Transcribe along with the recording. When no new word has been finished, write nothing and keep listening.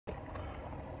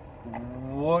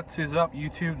What is up,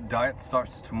 YouTube? Diet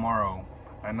starts tomorrow.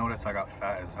 I noticed I got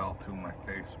fat as hell too in my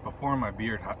face. Before my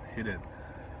beard hit it.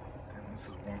 Damn, this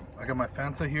is warm. I got my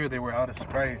Fanta here. They were out of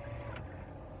Sprite.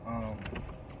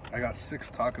 I got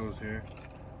 6 tacos here.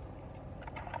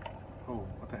 Oh,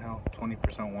 what the hell?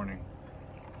 20% warning.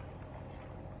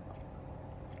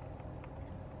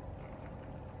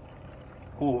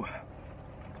 Oh,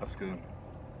 that's good.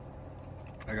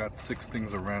 I got 6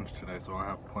 things of ranch today, so I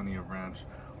have plenty of ranch.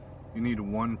 You need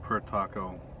 1 per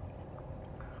taco.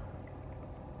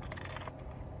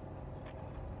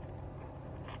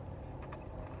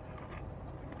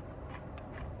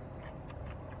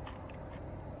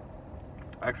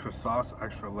 Extra sauce,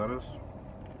 extra lettuce.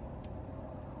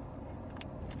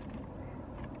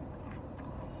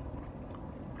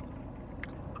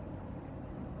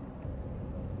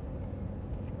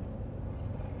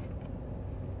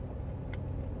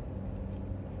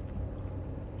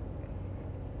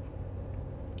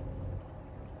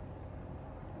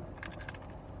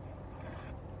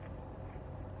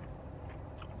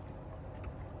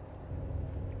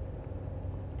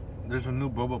 There's a new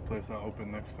boba place that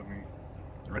opened next to me.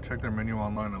 I checked their menu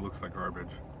online, it looks like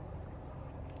garbage.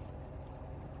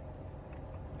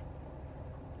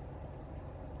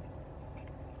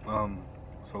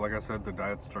 So like I said, the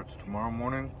diet starts tomorrow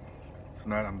morning.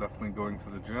 Tonight I'm definitely going to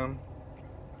the gym.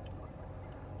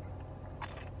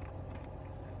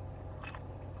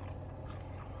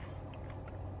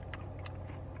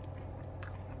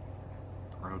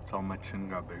 I would tell my chin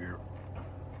got bigger.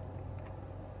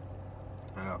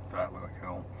 I got fat like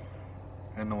hell.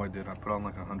 I know I did. I put on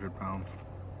like 100 pounds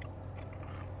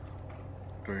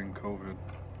during COVID.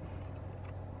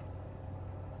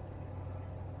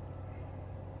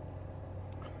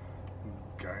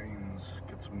 Gains.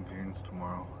 Get some gains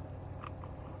tomorrow.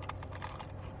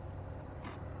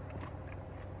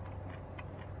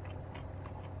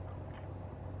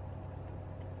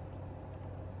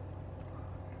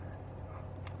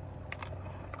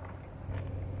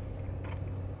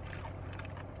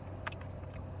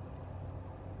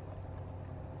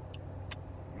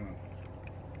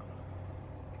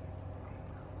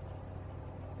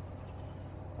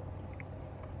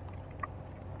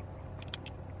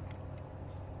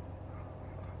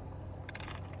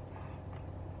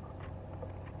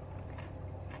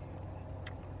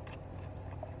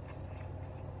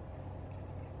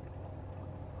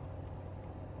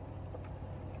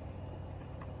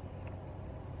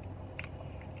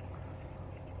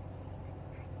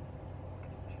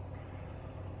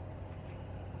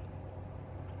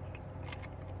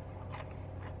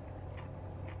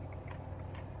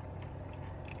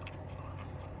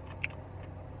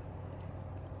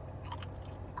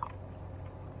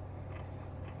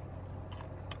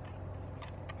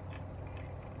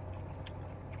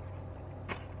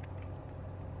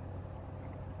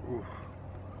 Oof,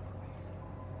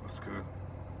 that's good.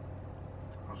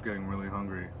 I was getting really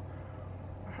hungry.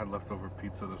 I had leftover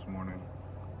pizza this morning.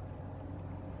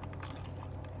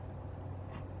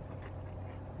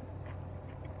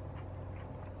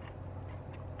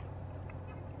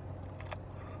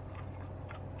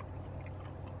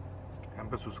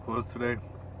 Campus was closed today.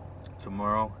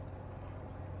 Tomorrow,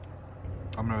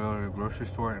 I'm gonna go to the grocery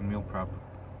store and meal prep.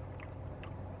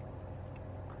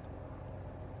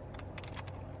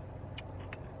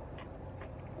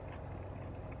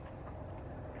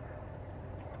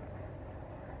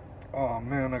 Oh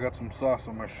man, I got some sauce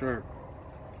on my shirt.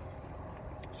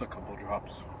 It's a couple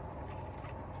drops.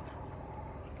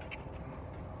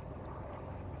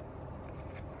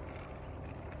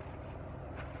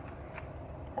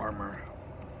 Armor.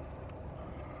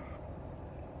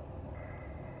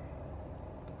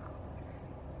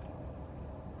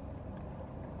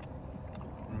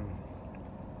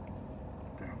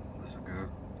 Damn, this is good.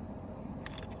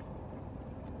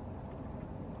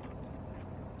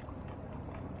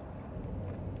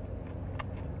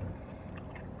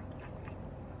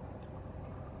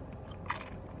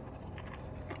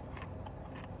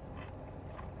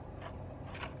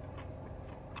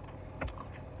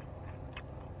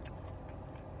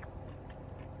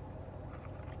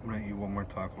 I'm gonna eat 1 more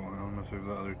taco and I'm gonna save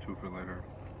the other 2 for later.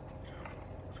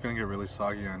 It's gonna get really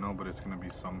soggy, I know, but it's gonna be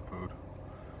some food.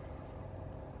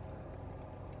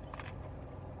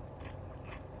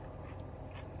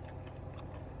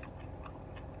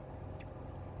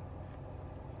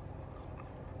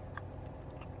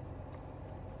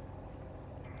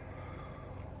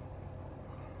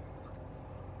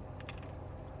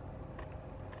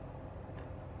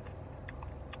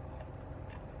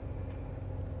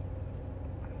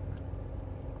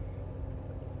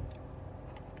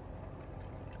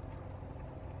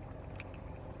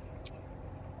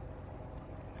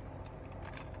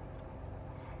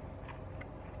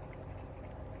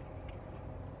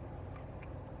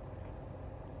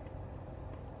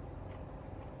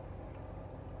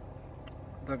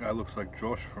 That guy looks like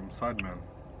Josh from Sideman.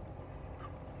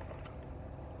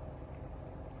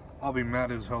 I'll be mad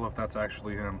as hell if that's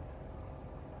actually him.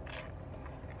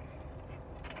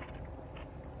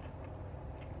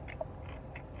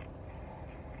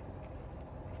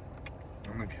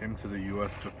 And I came to the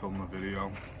US to film a video.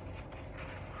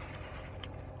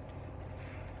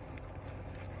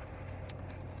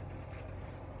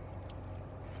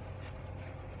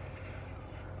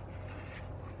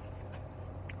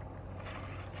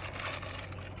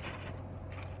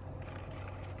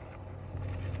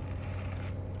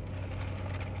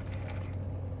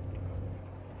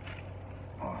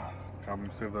 I'm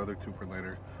gonna save the other two for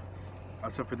later.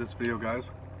 That's it for this video, guys.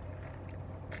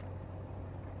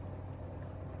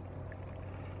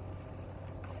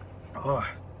 Oh.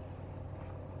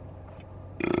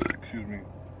 Excuse me.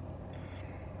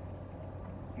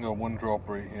 Got one drop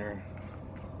right here.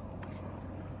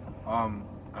 I'm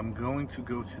going to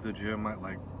go to the gym at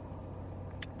like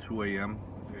 2 a.m.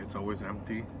 It's always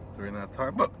empty during that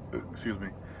time. But excuse me.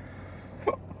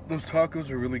 Those tacos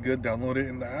are really good. Download it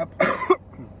in the app.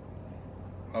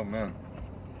 Oh man.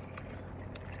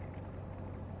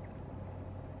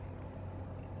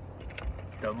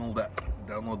 Download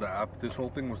the app. This whole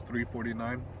thing was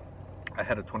 $3.49. I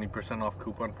had a 20% off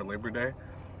coupon for Labor Day.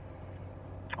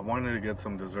 I wanted to get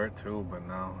some dessert too, but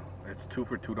no. It's 2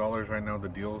 for $2 right now, the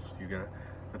deals. You get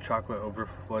a chocolate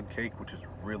overflood cake, which is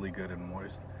really good and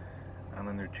moist. And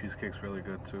then their cheesecake's really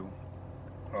good too.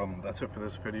 That's it for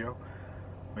this video.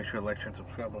 Make sure to like, share, and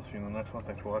subscribe. I'll see you in the next one.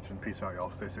 Thanks for watching. Peace out,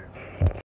 y'all. Stay safe.